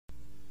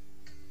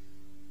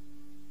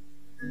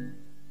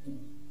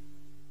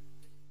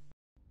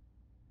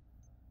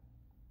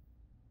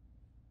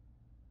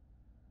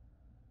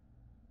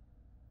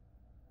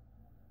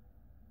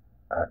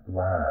At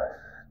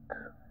last,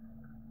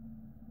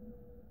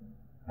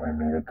 we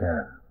meet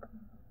again.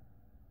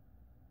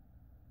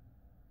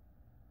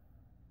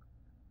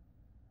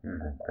 You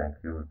didn't think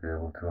you would be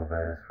able to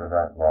evade us for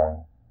that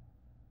long,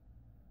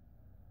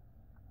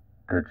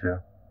 did you?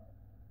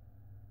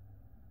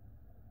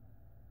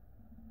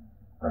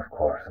 Of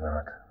course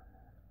not.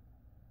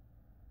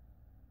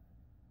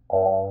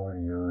 All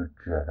you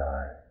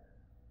Jedi,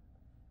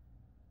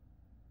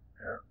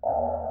 you're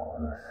all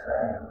the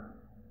same.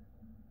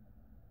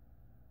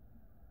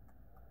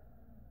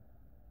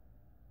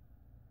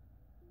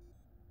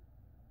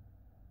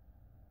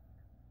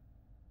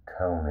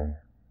 Tell me,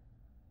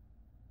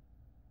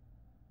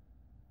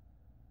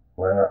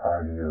 where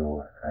are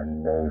you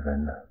and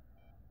Naven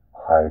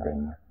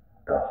hiding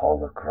the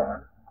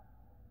holocron?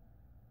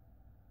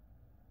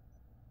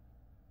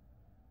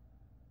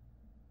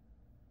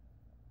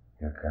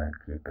 You can't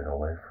keep it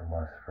away from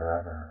us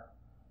forever.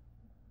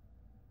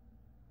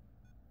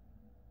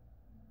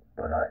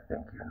 But I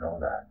think you know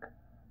that,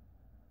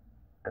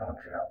 don't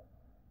you?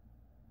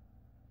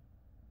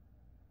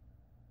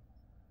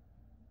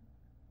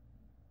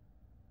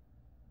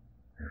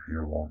 If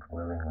you won't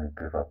willingly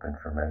give up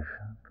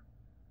information,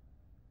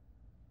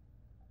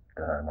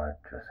 then I might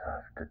just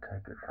have to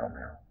take it from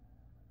you.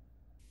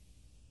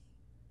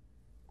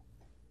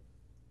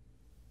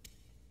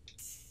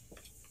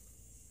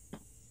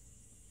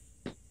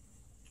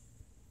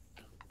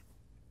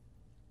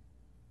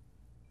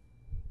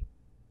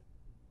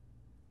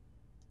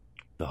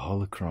 The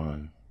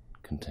holocron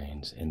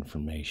contains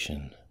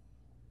information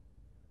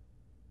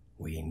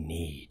we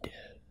need.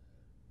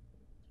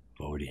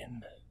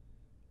 Odin.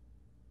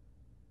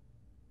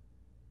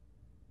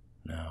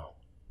 Now,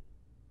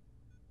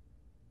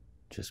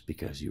 just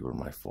because you were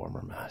my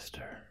former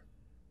master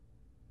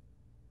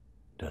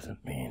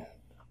doesn't mean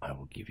I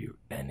will give you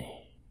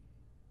any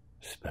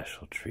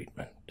special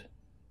treatment.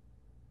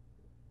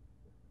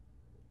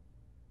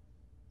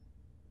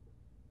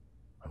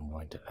 I'm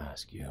going to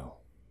ask you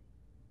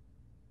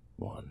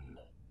one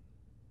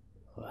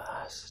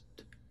last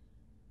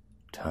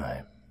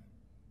time.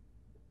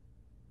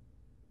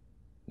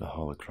 The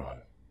holocron.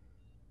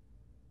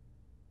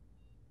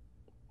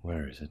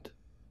 Where is it?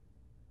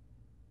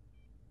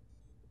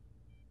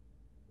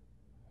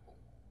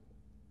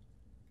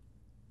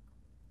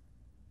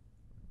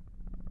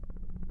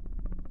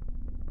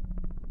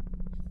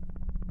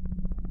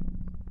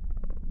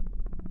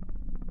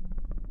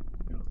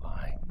 You're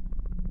lying.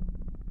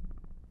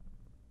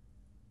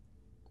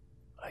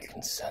 I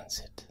can sense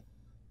it.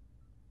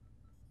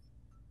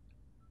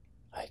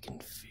 I can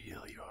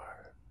feel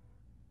your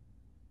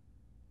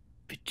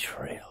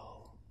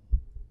betrayal.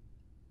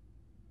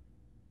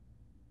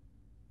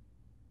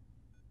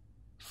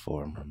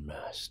 Former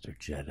Master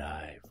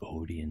Jedi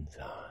Vodin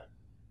Zahn.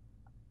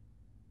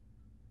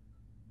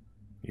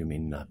 You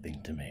mean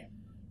nothing to me.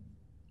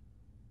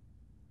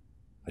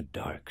 The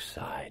dark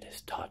side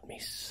has taught me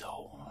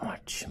so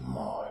much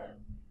more.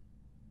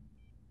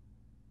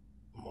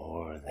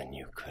 More than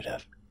you could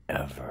have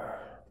ever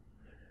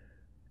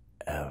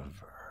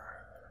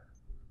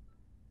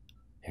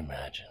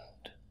imagined.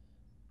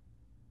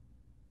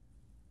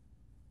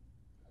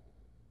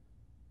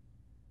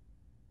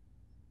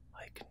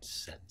 I can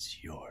sense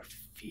your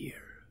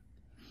fear.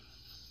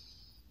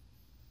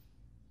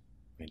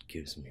 It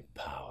gives me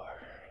power.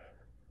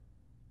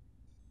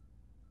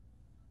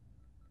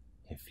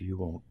 If you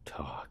won't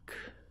talk,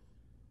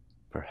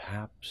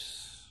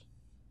 perhaps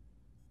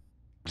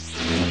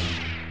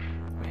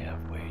we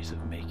have ways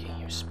of making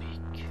you speak.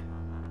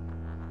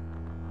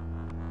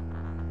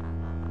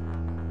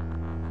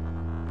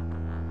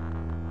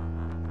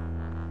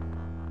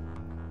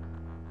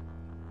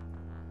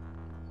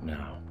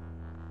 Now,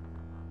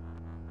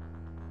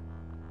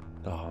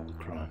 the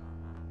holocron.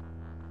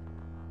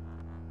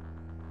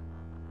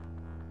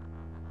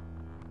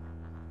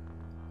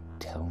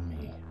 Tell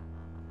me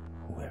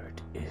where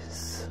it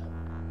is.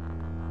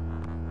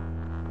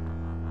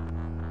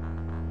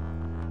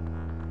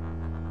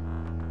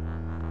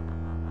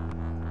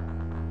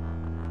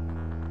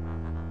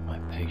 My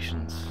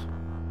patience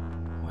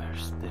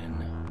wears thin.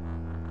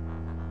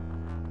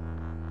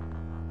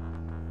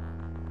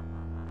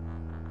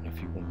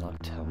 If you will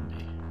not tell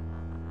me,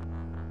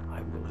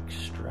 I will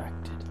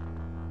extract it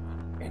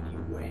in any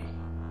way.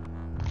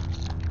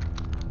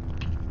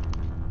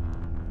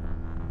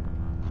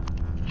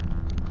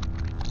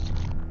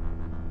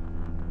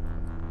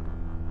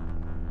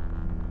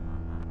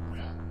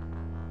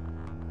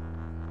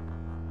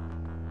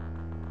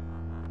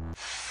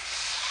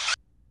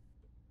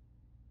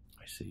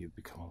 I see you've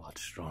become a lot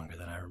stronger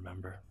than I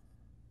remember.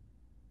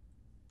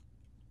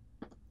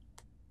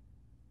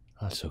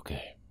 That's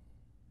okay.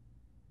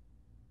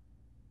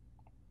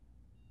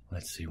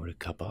 Let's see what a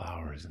couple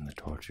hours in the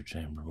torture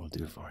chamber will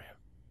do for you.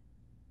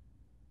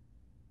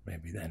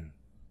 Maybe then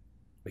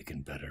we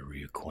can better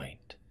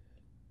reacquaint.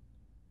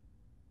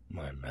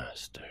 My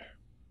master.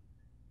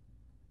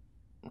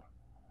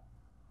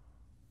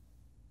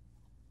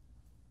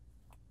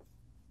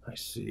 I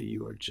see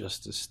you are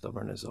just as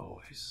stubborn as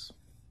always.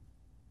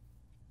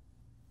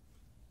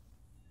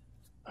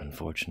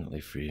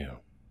 Unfortunately for you,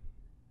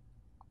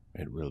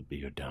 it will be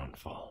your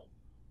downfall.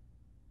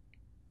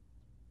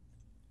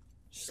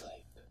 Sleep.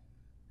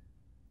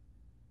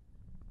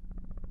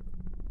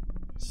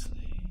 Sleep.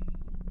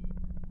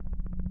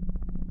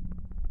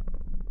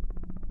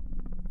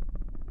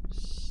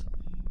 Sleep.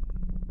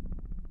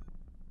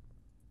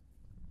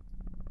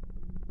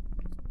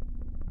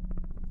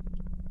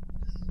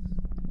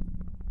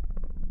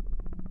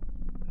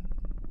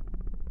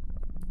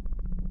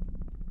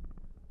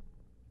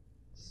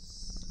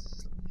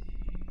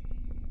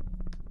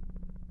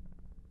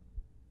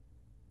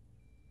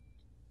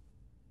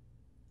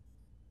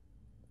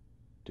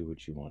 Do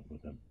what you want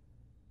with him.